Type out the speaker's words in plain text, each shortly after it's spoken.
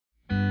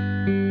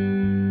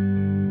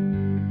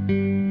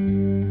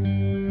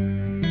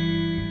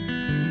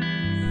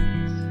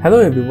Hello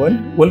everyone,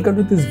 welcome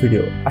to this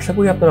video. আশা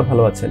করি আপনারা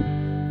ভালো আছেন।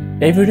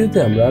 এই ভিডিওতে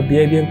আমরা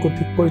BIBM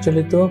কর্তৃক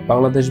পরিচালিত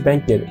বাংলাদেশ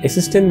ব্যাংকের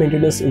অ্যাসিস্ট্যান্ট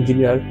মেইনটেন্যান্স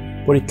ইঞ্জিনিয়ার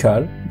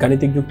পরীক্ষার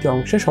গাণিতিক যুক্তি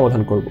অংশের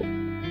সমাধান করব।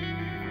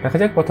 দেখা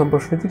যাক প্রথম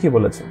প্রশ্নটি কি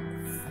বলেছে।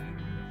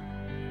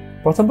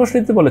 প্রথম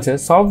প্রশ্নটিতে বলেছে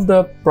solve the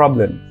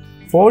problem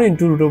 4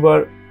 into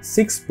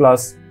 √6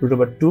 plus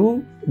 √2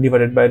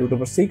 divided by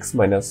 √6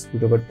 minus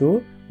 √2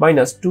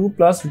 minus 2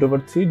 plus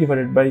 √3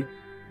 divided by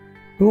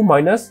 2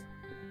 minus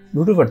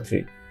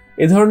 √3।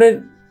 এই ধরনের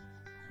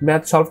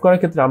ম্যাথ সলভ করার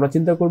ক্ষেত্রে আমরা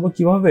চিন্তা করব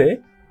কিভাবে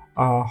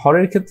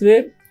হরের ক্ষেত্রে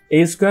a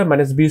square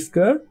minus b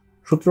square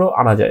সূত্র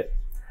আনা যায়।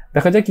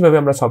 দেখা যায় কিভাবে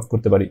আমরা সলভ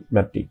করতে পারি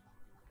ম্যাথটি।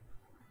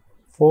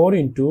 4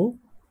 into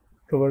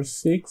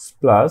 √6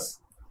 plus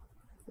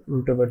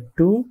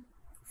 √2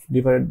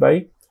 divided by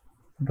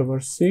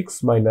 √6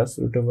 minus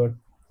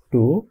 √2।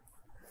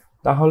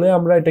 তাহলে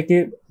আমরা এটাকে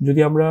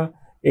যদি আমরা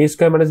a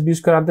square minus b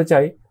square আনতে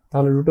চাই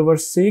তাহলে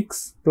 √6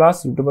 plus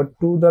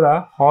 √2 দ্বারা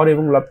হর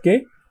এবং লবকে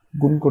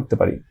গুণ করতে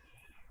পারি।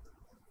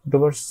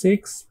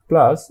 √6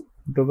 plus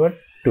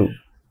 √2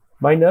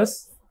 মাইনাস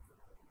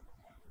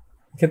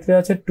ক্ষেত্রে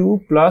আছে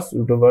 2 plus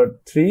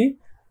 √3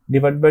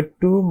 divided by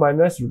 2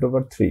 minus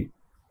 √3।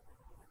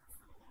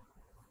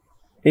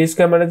 a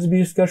square minus b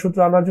square সূত্র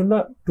আনার জন্য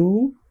 2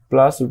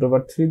 plus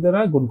 √3 দ্বারা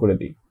গুণ করে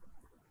দিই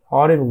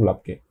হর এবং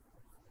লবকে।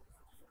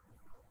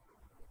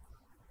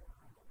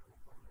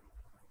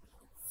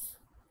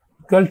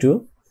 ইকুয়াল টু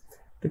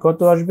কত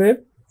আসবে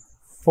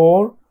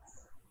 4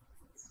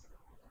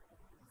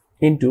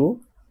 into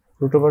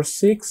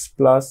 √6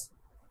 plus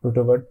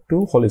 √2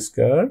 whole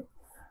square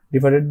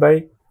divided by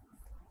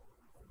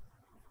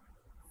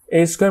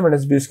a square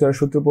minus b square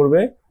সূত্র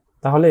পড়বে।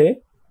 তাহলে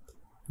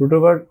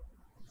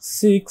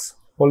 √6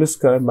 whole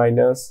square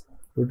minus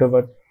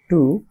 √2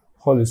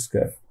 whole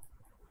square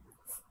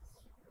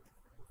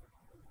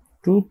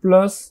 2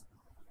 plus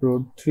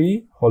 √3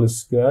 whole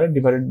square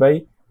divided by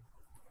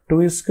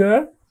 2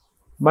 square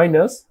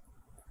minus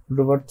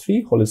 √3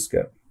 whole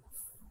square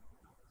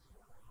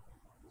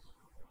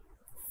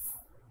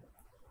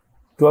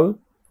 12।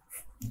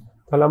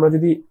 তাহলে আমরা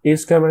যদি a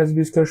square minus b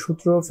square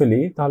সূত্র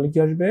ফেলি তাহলে কি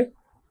আসবে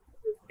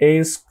a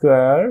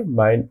square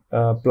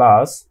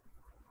plus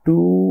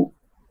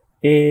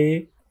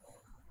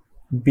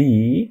 2ab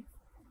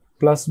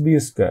plus b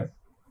square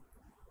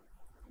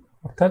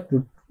অর্থাৎ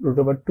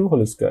 √2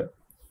 হোল স্কয়ার।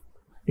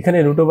 এখানে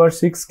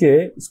 √6 কে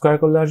স্কয়ার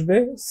করলে আসবে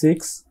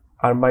 6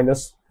 আর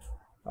মাইনাস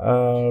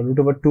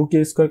 √2 কে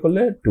স্কয়ার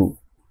করলে 2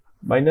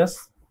 minus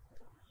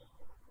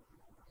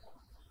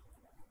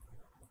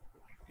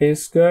a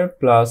square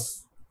plus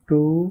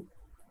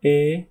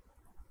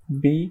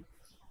 2ab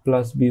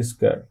plus b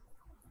square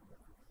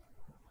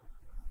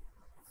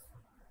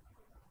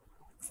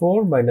 4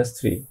 minus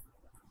 3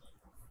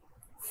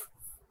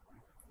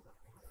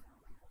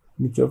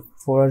 নিচে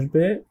 4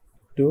 আসবে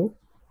 2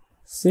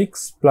 6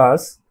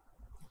 plus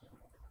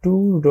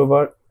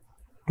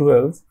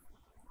 2√12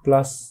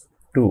 plus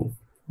 2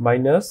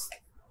 minus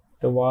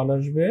 1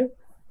 আসবে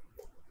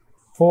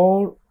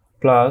 4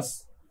 plus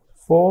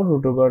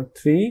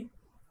 4√3।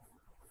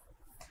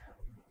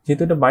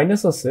 যেহেতু এটা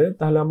মাইনাস আছে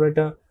তাহলে আমরা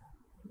এটা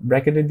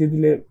ব্র্যাকেটে দিয়ে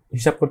দিলে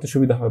হিসাব করতে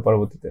সুবিধা হবে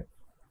পরবর্তীতে।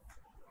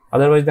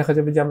 আদারওয়াইজ দেখা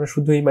যাবে যে আমরা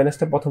শুধু এই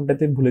মাইনাসটা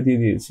প্রথমটাতে ভুলে দিয়ে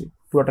দিয়েছি,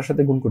 পুরোটার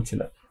সাথে গুণ করছি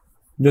না,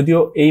 যদিও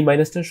এই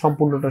মাইনাসটা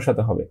সম্পূর্ণটার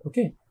সাথে হবে।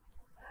 ওকে,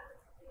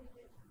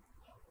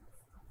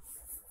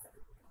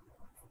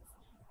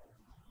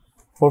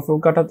 4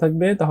 কাটা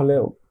থাকবে তাহলে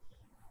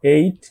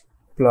 8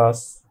 plus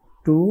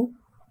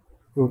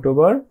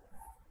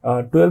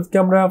 2√12 কে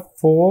আমরা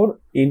 4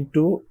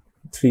 into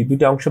 3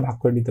 দুইটা অংশে ভাগ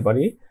করে নিতে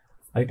পারি।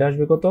 আর এটা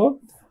আসবে কত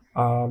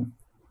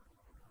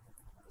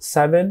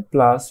 7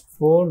 plus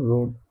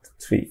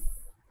 4√3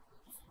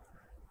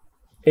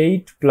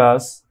 8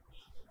 plus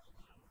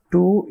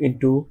 2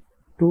 into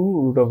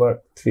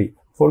 2√3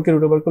 4 কে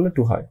 √over করলে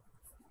 2 হয়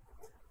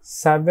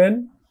 7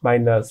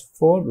 minus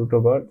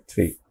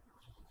 4√3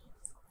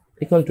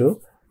 ইকুয়াল টু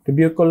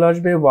বিয়োগ করলে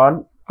আসবে 1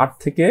 8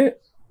 থেকে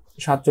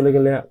 7 চলে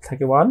গেলে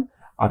থাকে 1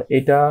 আর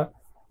এটা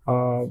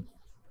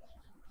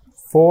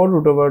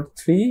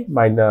 4√3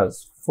 minus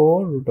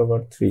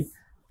 4√3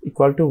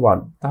 equal to 1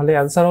 তাহলে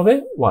आंसर হবে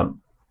 1।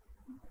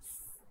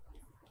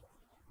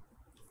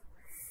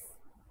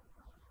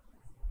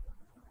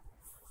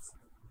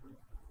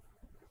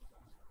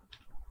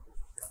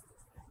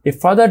 A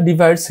father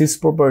divides his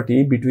property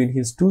between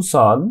his two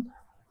sons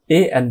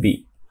A and B.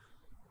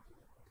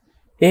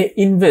 A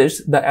invests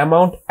the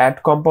amount at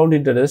compound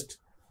interest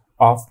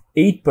of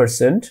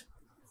 8%.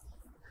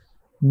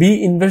 B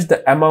invests the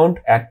amount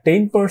at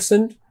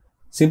 10%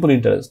 simple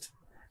interest.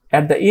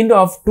 At the end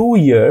of 2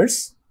 years,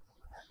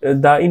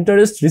 the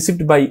interest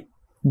received by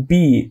B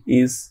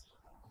is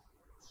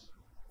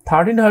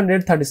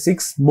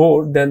 1,336 more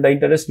than the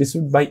interest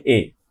received by A.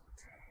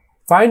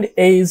 Find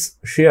A's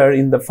share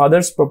in the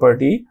father's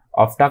property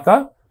of Taka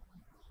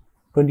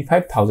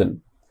 25,000.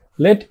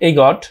 Let A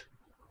got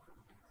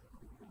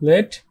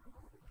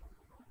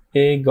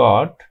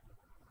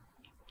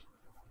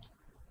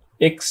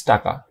X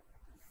Taka.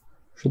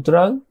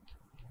 সুতরাং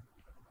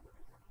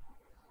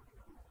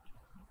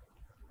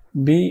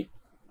B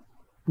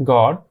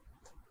goat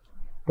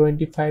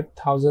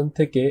 25,000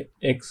 থেকে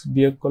x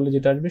বিয়োগ করলে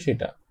যেটা আসবে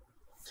সেটা।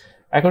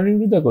 According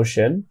to the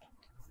question,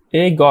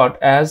 A goat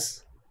as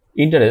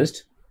interest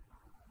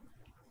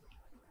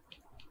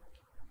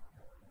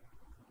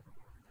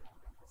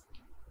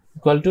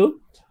equal to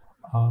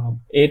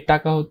এর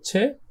টাকা হচ্ছে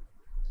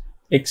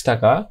এক্স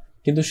টাকা,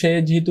 কিন্তু সে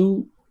যেহেতু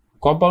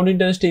কম্পাউন্ড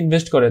ইন্টারেস্টে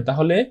ইনভেস্ট করে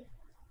তাহলে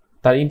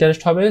তার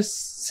ইন্টারেস্ট হবে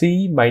সি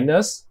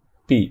মাইনাস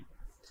পি।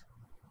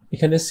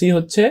 এখানে সি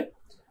হচ্ছে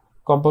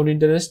কম্পাউন্ড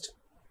ইন্টারেস্ট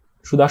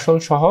সুদাসল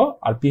সহ,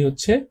 আর পি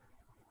হচ্ছে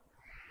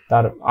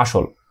তার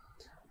আসল।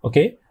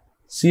 ওকে,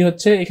 সি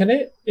হচ্ছে এখানে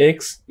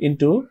x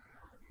into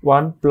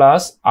 1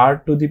 plus R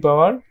to the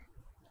power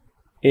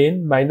N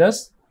minus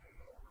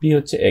P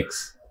হচ্ছে এক্স।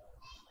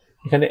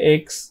 এখানে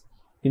এক্স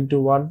ইন্টু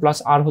 1 প্লাস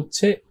আর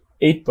হচ্ছে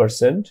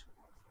 8%,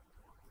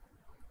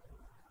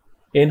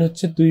 এন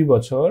হচ্ছে 2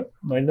 বছর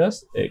minus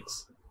x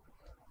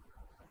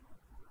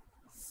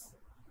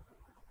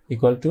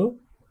equal to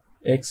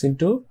x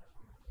into,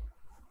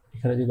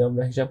 এখানে যদি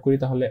আমরা হিসাব করি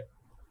তাহলে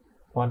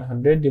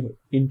 100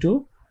 ইন্টু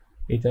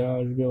এটা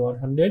আসবে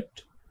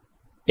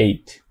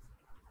 108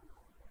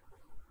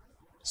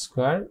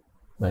 স্কোয়ার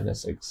মাইনাস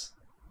এক্স।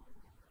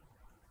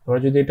 আমরা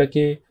যদি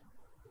এটাকে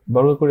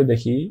বর্গ করে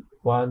দেখি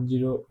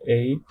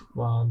 108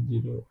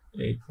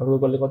 বর্গ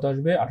করলে কত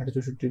আসবে?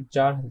 18 64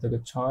 4 হাতে থেকে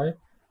 6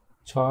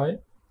 6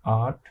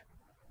 8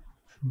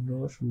 0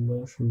 0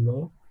 0,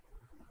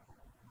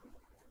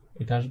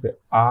 এটা আসবে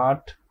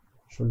 8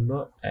 0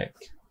 1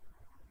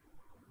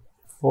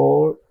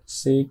 4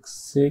 6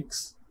 6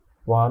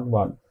 1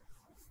 1।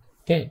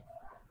 ওকে,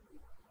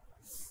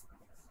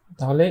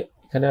 তাহলে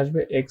এখানে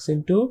আসবে x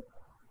ইন্টু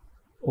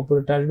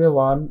উপরেটা আসবে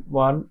 1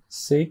 1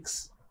 6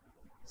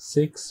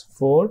 6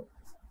 4,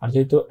 আর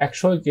যেহেতু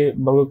 100 কে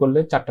বর্গ করলে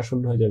 4টা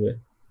শূন্য হয়ে যাবে,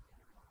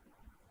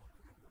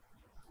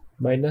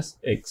 minus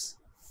x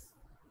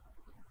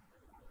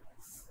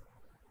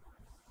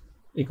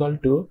equal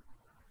to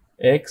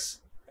x,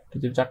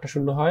 যদি 4টা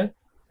শূন্য হয়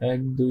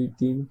 1 2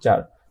 3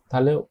 4,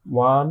 তাহলে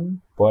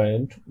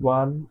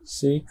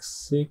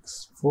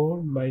 1.1664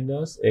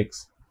 minus x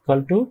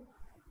equal to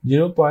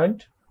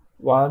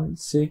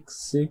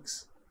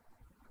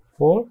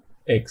 0.1664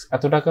 x.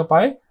 এত টাকা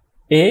পায়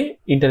এ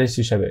ইন্টারেস্ট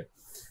হিসাবে।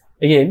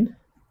 Again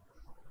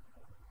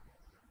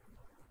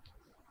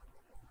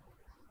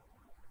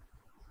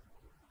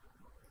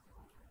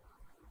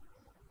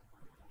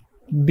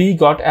B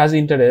goat as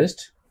interest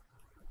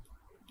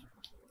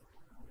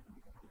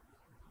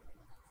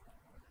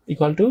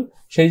equal to,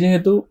 সেই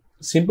যেহেতু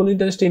সিম্পল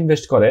ইন্টারেস্টে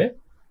ইনভেস্ট করে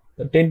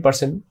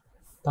 10%,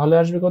 তাহলে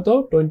আসবে কত?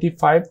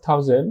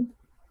 25,000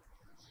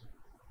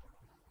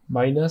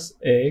 মাইনাস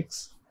এক্স,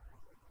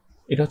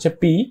 এটা হচ্ছে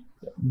পি,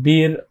 বি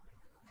এর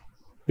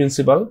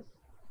প্রিন্সিপাল,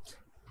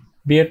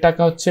 বি এর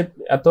টাকা হচ্ছে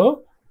এত,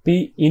 পি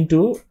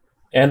ইন্টু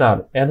এন আর,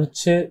 এন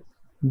হচ্ছে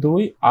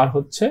 2 আর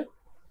হচ্ছে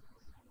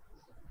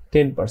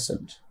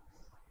 10%,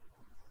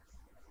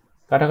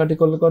 কাটাকাটি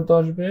করলে কত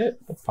আসবে?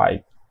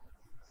 5,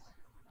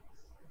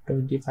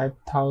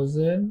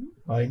 25,000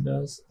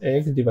 মাইনাস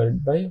এক্স ডিভাইডেড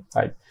বাই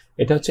 5,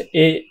 এটা হচ্ছে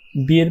এ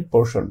বি এর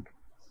পোর্শন।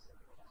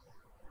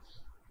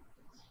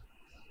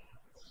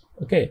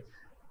 ওকে,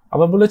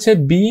 আবার বলেছে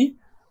বি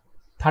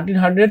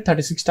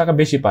 1336 টাকা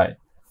বেশি পায়,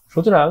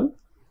 সুতরাং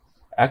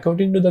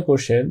according to the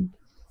question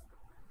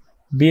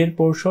B এর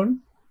পোর্শন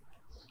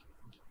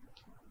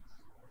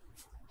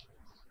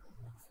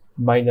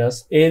মাইনাস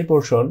এ এর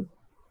পোর্শন,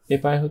 এ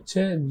পায় হচ্ছে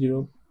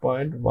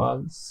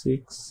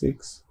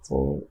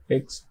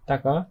 0.1664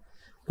 টাকা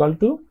ইকুয়াল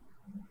টু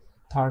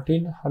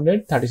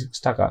 1336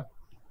 টাকা।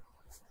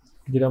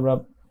 যদি আমরা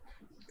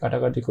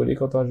কাটাকাটি করি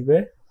কত আসবে?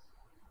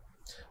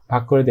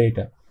 ভাগ করে দেই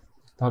এটা,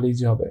 তাহলে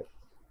ইজি হবে।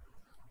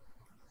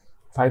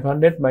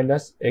 500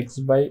 minus x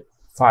by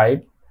 5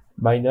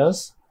 minus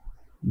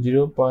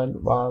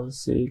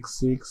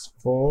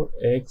 0.1664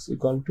 x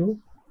equal to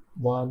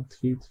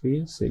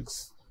 1336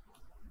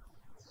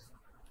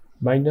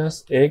 minus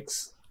x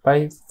by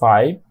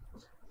 5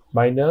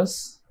 minus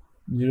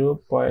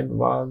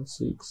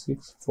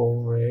 0.1664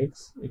 x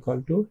equal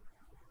to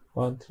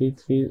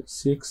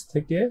 1336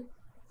 থেকে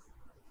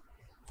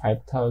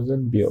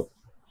 5000 বিয়োগ,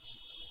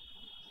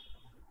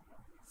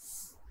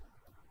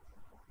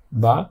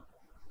 বা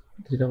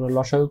যেটা আমরা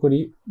লসাগু করি,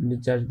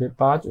 নিচে আসবে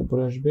 5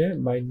 উপরে আসবে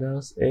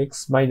মাইনাস এক্স,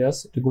 মাইনাস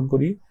এটা গুণ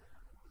করি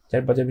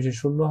 4 5 বেশি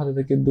 0, হাতে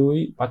থেকে 2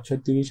 5 6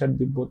 30 আর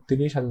 2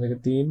 32, হাতে থেকে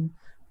 3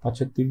 5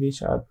 6 30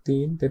 আর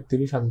 3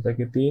 33, হাতে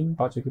থেকে 3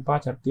 5 কি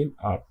 5 আর 3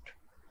 8।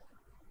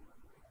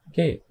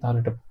 ওকে, তাহলে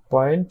এটা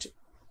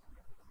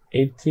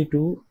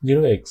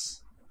 0.8320x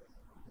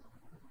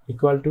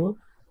ইকুয়াল টু,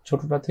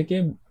 ছোটটা থেকে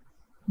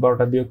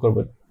বড়টা বিয়োগ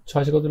করবো,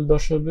 6 কত হলে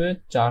 10 হবে,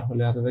 4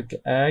 হলে হাতে থেকে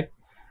 1,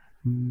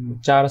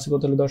 4 আছে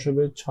কত হলে 10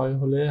 হবে, 6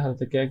 হলে হাতে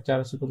থেকে 1, 4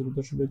 আছে কত হলে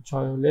 10 হবে,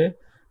 6 হলে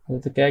হাতে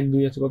থেকে 1,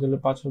 2 আছে কত হলে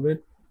 5 হবে,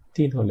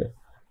 3 হলে।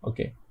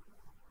 ওকে,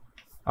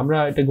 আমরা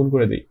এটা গুণ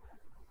করে দিই,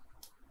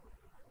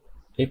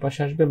 এই পাশে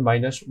আসবে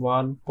মাইনাস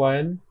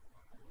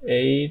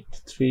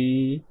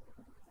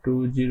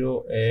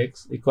 1.8320x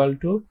ইকুয়াল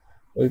টু,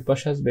 ওই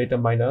পাশে আসবে এটা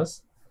মাইনাস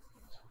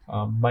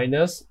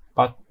মাইনাস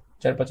 5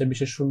 4 5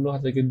 20 শূন্য,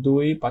 হাত থেকে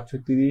 2, 5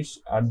 6 30,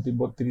 8 2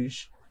 32,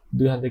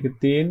 2 হাত থেকে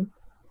 3,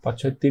 5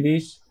 6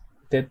 30,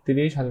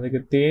 33, হাত থেকে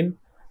 3,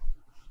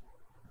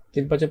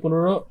 3 5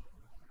 15,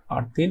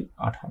 8 3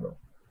 18।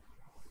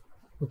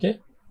 ওকে,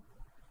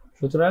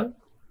 সুতরাং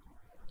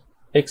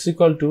x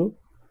equal to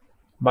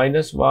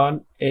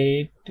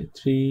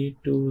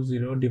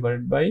 -18320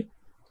 divided by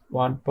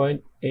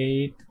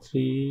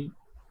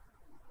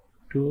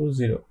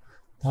 1.8320,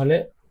 তাহলে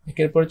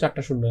একের পরে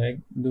 4টা শূন্য, 1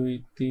 2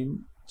 3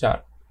 4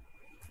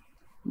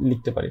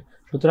 লিখতে পারি।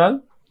 সুতরাং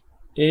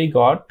এই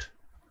গট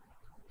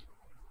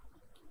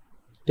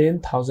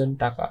 10,000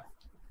 টাকা,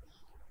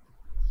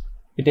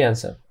 এটাই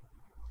অ্যান্সার।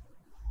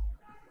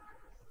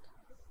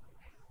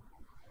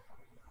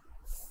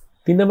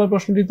 3 নম্বর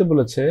প্রশ্নটিতে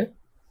বলেছে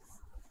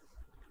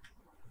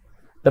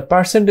the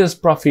percentage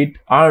profit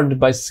earned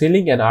by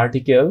selling an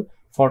article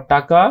for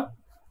Taka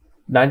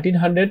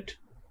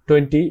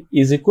 1920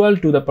 is equal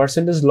to the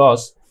percentage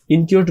loss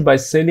incurred by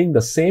selling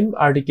the same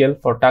article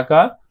for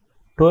Taka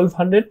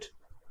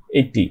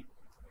 1280.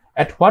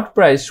 At what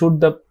price should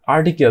the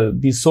article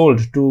be sold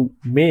to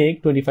make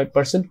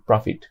 25%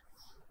 profit?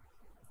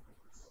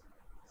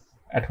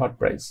 At what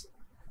price?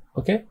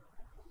 Okay,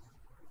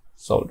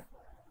 sold.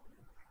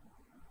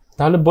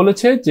 তাহলে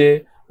বলেছে যে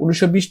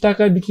 1920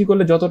 টাকায় বিক্রি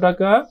করলে যত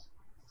টাকা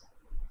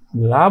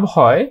লাভ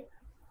হয়,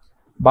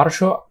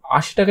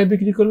 1280 টাকায়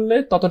বিক্রি করলে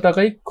তত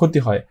টাকাই ক্ষতি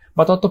হয়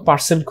বা তত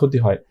পার্সেন্ট ক্ষতি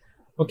হয়।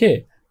 ওকে,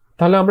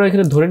 তাহলে আমরা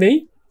এখানে ধরে নেই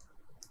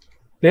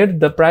let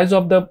the price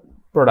of the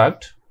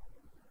product,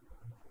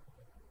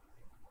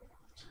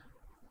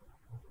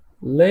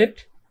 let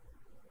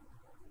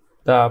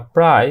the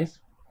price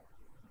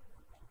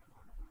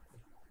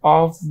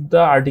of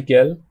the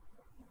article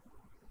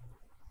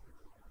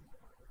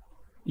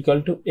equal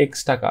to x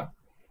টাকা।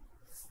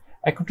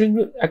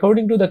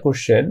 according to the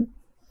question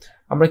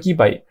আমরা কি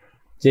পাই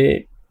যে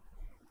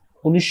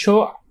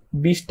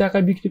 1920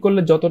 টাকায় বিক্রি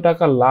করলে যত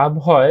টাকা লাভ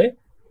হয়,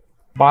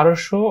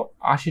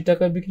 1280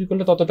 টাকায় বিক্রি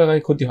করলে তত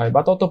টাকায় ক্ষতি হয়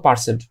বা তত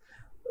পার্সেন্ট।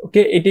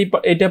 ওকে,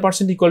 এটা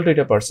পার্সেন্ট ইকুয়াল টু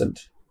এটা পার্সেন্ট।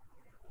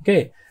 ওকে,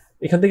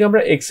 এখান থেকে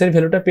আমরা x এর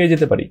ভ্যালুটা পেয়ে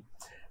যেতে পারি।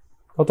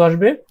 কত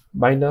আসবে?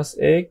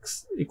 -x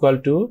ইকুয়াল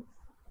টু,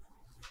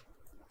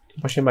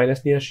 পাশে মাইনাস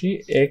নিয়ে আসি,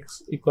 x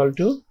equal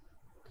to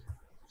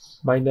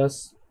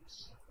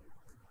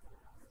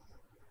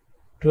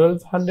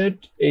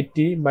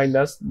 -1280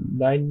 minus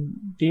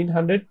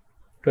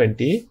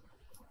 1920,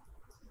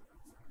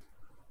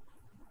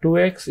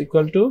 2x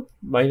equal to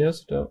minus,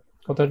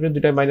 কত আসবে?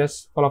 দুটাই মাইনাস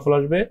ফলাফল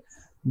আসবে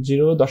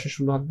 0, 10 এর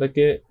শূন্য হাত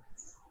থেকে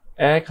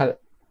 1,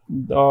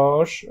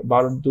 10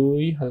 12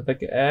 2 হাত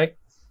থেকে 1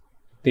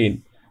 3।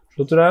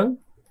 সুতরাং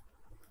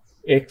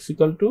x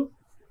equal to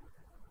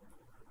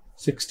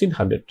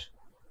 1600।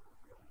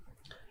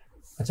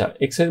 আচ্ছা,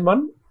 x এর মান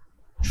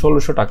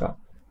 1600 টাকা।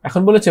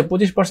 এখন বলেছে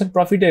 25%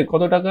 প্রফিটে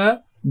কত টাকা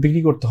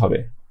বিক্রি করতে হবে।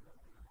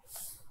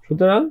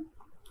 সুতরাং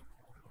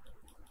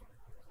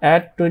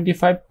at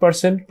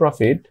 25%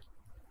 profit,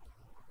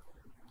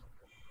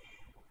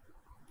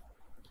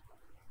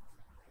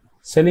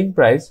 selling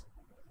price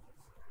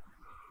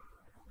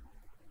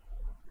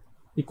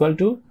equal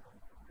to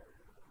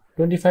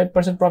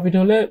 25% profit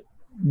হলে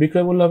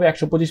বিক্রয় মূল্য হবে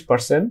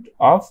 125%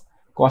 অফ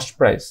কস্ট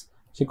প্রাইস।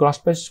 সেই কস্ট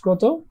প্রাইস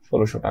কত?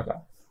 1600 টাকা।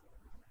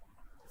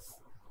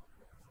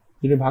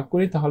 যদি ভাগ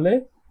করি তাহলে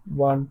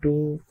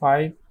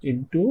 125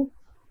 ইন্টু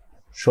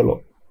 16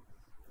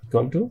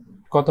 ইকুয়াল টু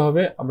কত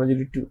হবে? আমরা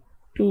যদি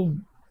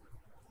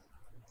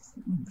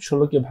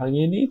 16কে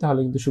ভাঙিয়ে নিই তাহলে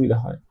কিন্তু সুবিধা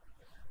হয়।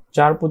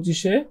 4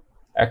 25-এ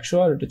 100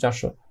 আর এটা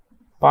 400,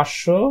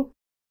 500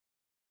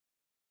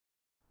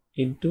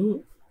 ইন্টু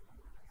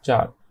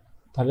 4,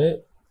 তাহলে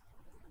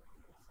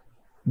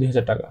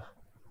 2000 টাকা।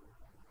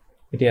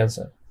 এটি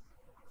অ্যান্সার।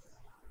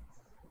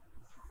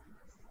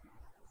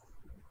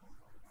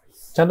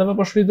 4 নম্বর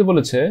প্রশ্নটিতে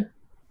বলেছে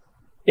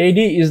AD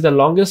is the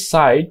longest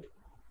side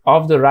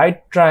of the right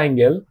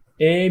triangle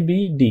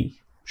ABD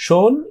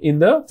shown in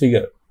the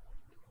figure.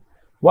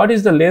 What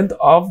is the length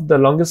of the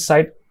longest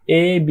side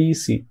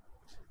ABC?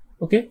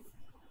 Okay,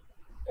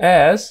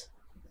 as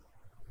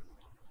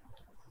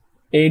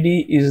AD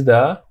is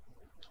the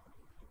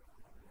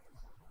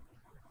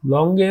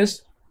longest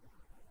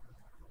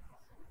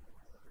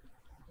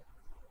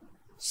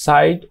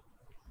side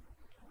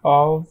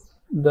of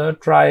the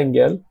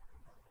triangle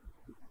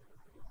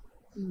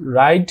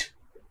right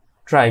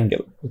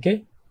triangle. Okay,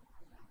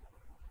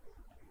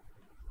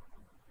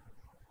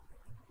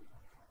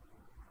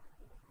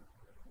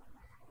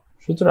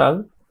 সুতরাং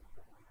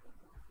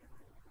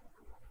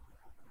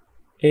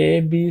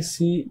ABC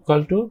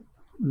equal to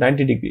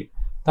 90 degree,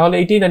 তাহলে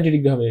এইটাই 90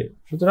 degree হবে।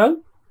 সুতরাং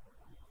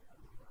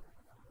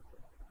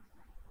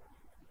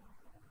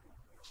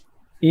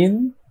in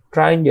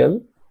triangle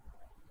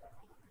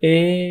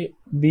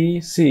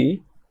ABC,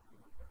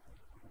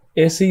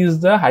 AC is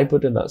the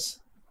hypotenuse.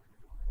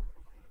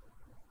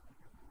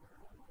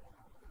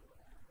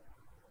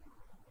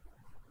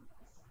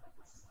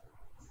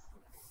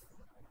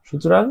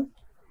 সুতরাং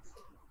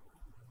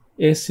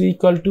AC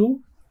equal to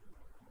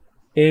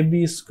AB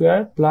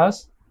square plus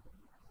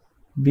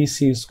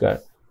BC square.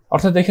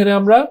 অর্থাৎ এখানে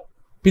আমরা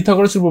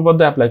পিথাগোরাসের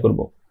উপপাদ্য অ্যাপ্লাই করব।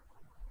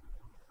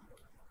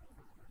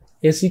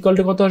 এসি ইকুয়াল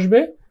টু কত আসবে?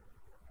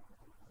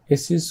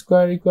 AC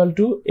square equal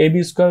to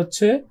AB square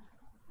হচ্ছে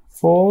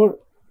 4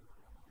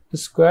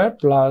 স্কোয়ার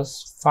প্লাস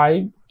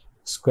 5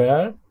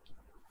 স্কোয়ার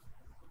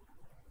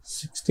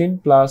 16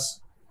 প্লাস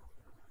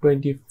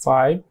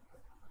 25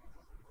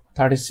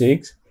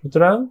 36।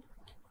 সুতরাং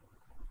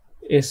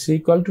AC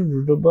equal to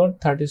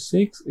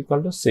 √36 equal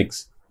to 6।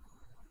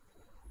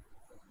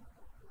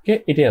 ওকে,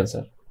 এটাই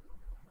অ্যান্সার।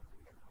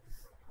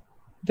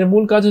 এটার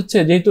মূল কাজ হচ্ছে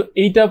যেহেতু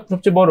এইটা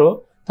সবচেয়ে বড়,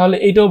 তাহলে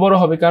এইটাও বড়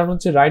হবে, কারণ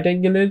হচ্ছে রাইট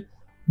অ্যাঙ্গেলের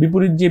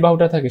বিপরীত যে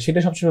বাহুটা থাকে সেটা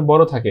সবসময়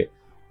বড় থাকে।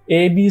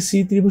 এ বি সি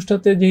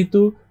ত্রিভুজটাতে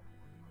যেহেতু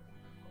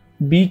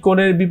বি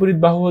কোণের বিপরীত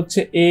বাহু হচ্ছে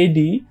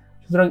এডি,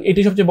 সুতরাং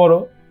এটি সবচেয়ে বড়।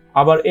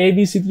 আবার এ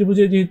বি সি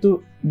ত্রিভুজে যেহেতু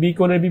বি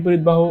কোণের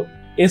বিপরীত বাহু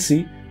এসি,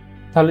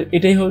 তাহলে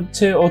এটাই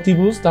হচ্ছে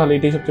অতিভুজ, তাহলে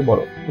এটাই সবচেয়ে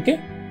বড়। ওকে,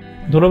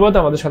 ধন্যবাদ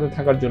আমাদের সাথে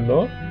থাকার জন্য।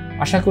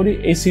 আশা করি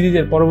এই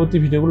সিরিজের পরবর্তী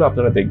ভিডিওগুলো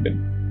আপনারা দেখবেন।